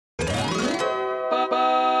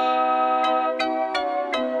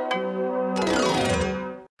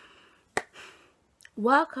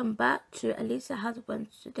Welcome back to Elisa Husband.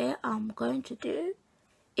 Today I'm going to do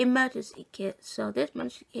emergency kit. So this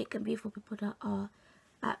emergency kit can be for people that are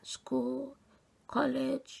at school,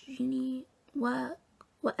 college, uni, work,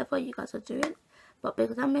 whatever you guys are doing. But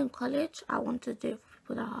because I'm in college, I want to do it for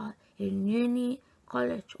people that are in uni,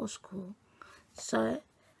 college or school. So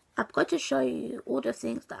I'm going to show you all the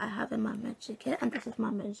things that I have in my emergency kit, and this is my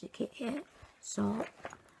emergency kit here. So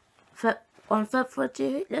on further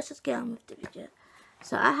ado, let's just get on with the video.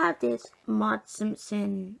 So I have this Marge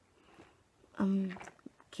Simpson bag,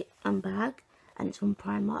 and it's from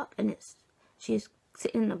Primark, and she's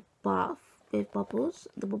sitting in a bath with bubbles.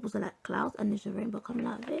 The bubbles are like clouds, and there's a rainbow coming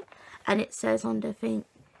out of it, and it says on the thing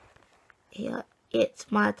here,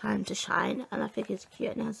 "It's my time to shine," and I think it's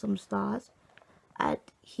cute, and it has some stars. And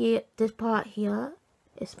here, this part here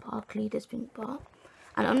is sparkly, this pink part,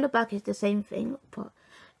 and on the back is the same thing, but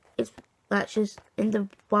it's like she's in the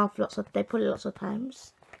bath they put it lots of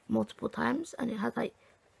times, multiple times, and it has like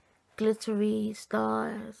glittery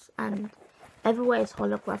stars, and everywhere is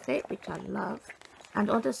holographic, which I love. And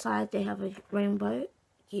on the side they have a rainbow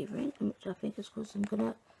keyring, which I think is cool. So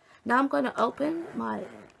I'm gonna open my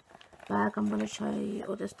bag. I'm gonna show you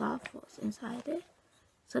all the stuff what's inside it.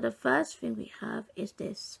 So the first thing we have is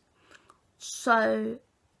this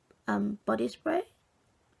body spray.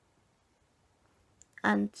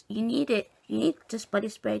 And you need this body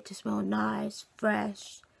spray to smell nice,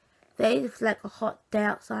 fresh. It's like a hot day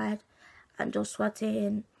outside and you're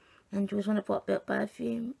sweating and you just want to put a bit of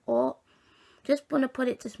perfume, or just want to put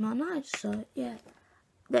it to smell nice. So yeah,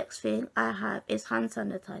 next thing I have is hand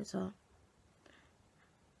sanitizer.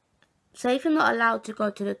 So if you're not allowed to go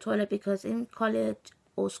to the toilet, because in college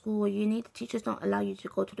or school or uni, the teachers don't allow you to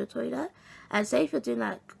go to the toilet, and say if you're doing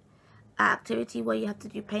like an activity where you have to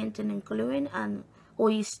do painting and gluing, or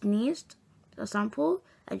you sneezed, for example,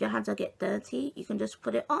 and your hands will get dirty, you can just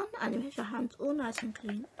put it on and it makes your hands all nice and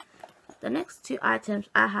clean. The next two items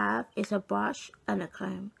I have is a brush and a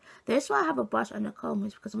comb. The reason why I have a brush and a comb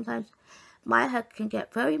is because sometimes my hair can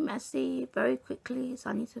get very messy very quickly, so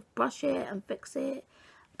I need to brush it and fix it.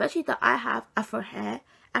 Especially that I have afro hair.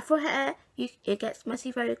 Afro hair, it gets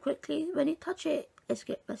messy very quickly. When you touch it, it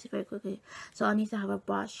gets messy very quickly. So I need to have a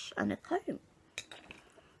brush and a comb.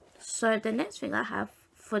 So the next thing I have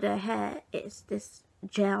for the hair is this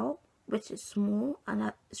gel, which is small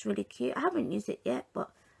and it's really cute. I haven't used it yet,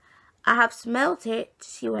 but I have smelled it to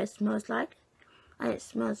see what it smells like, and it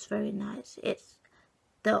smells very nice. It's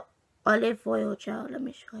the olive oil gel. Let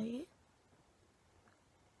me show you.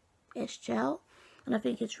 It's gel, and I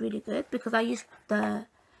think it's really good because I used the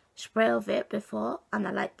spray of it before, and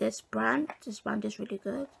I like this brand. This brand is really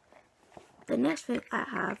good. The next thing I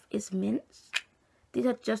have is mints. These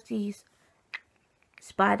are just these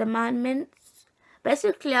Spider-Man mints.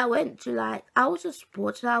 Basically, I was a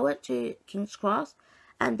sports, I went to King's Cross,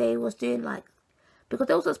 and they was doing like, because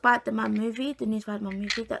there was a Spider-Man movie, the new Spider-Man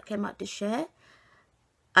movie that came out this year.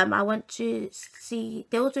 I went to see,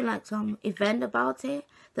 they was doing like some event about it.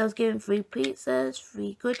 They was giving free pizzas,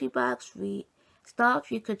 free goodie bags, free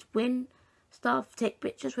stuff. You could win stuff, take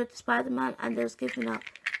pictures with the Spider-Man, and they was giving out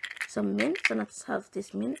some mints, and I just have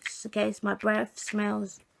this mint in case my breath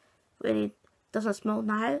doesn't smell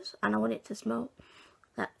nice, and I want it to smell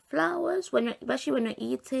like flowers. Especially when you're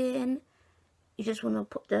eating, you just want to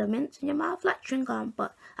put the mints in your mouth like chewing gum.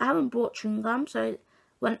 But I haven't bought chewing gum, so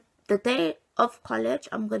when the day of college,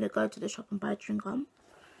 I'm gonna go to the shop and buy chewing gum.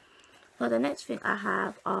 So the next thing I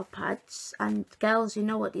have are pads, and girls, you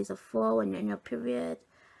know what these are for when you're in your period.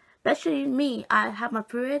 Especially me, I have my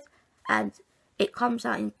period, and it comes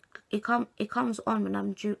out it comes on when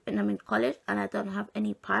I'm in college, and I don't have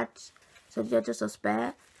any pads, so they're just a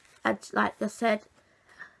spare. And like I said,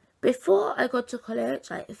 before I go to college,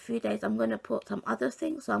 like a few days, I'm gonna put some other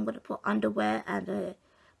things. So I'm gonna put underwear and a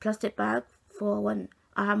plastic bag for when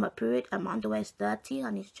I have my period and my underwear is dirty.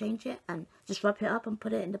 I need to change it and just wrap it up and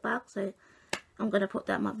put it in the bag. So I'm gonna put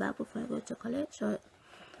that in my bag before I go to college. So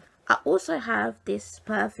I also have this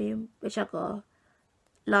perfume which I got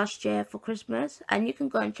last year for Christmas, and you can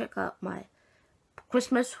go and check out my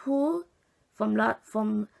Christmas haul from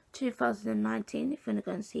 2019 if you want to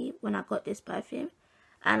go and see when I got this perfume.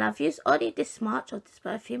 And I've used only this much of this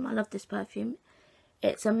perfume. I love this perfume.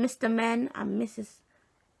 It's a Mr. Men and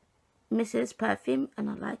Mrs. perfume, and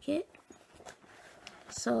I like it.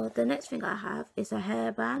 So the next thing I have is a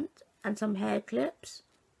hairband and some hair clips.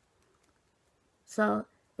 So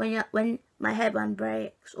when my hairband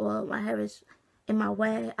breaks or my hair is in my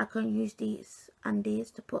way, I can use these and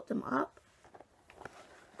these to put them up.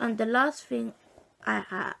 And the last thing I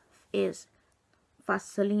have is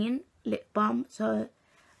Vaseline lip balm. So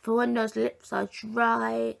for when those lips are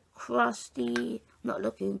dry, crusty, not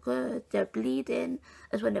looking good, they're bleeding,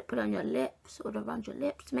 is when they put on your lips or around your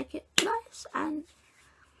lips to make it nice and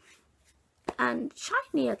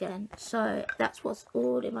shiny again. So that's what's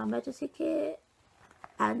all in my emergency kit.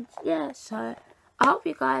 And yeah, so I hope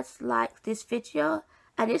you guys like this video,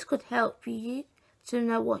 and this could help you to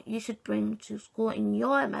know what you should bring to school in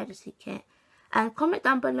your emergency kit. And comment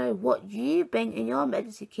down below what you bring in your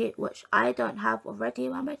emergency kit, which I don't have already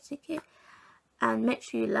in my emergency kit. And make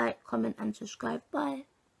sure you like, comment and subscribe. Bye.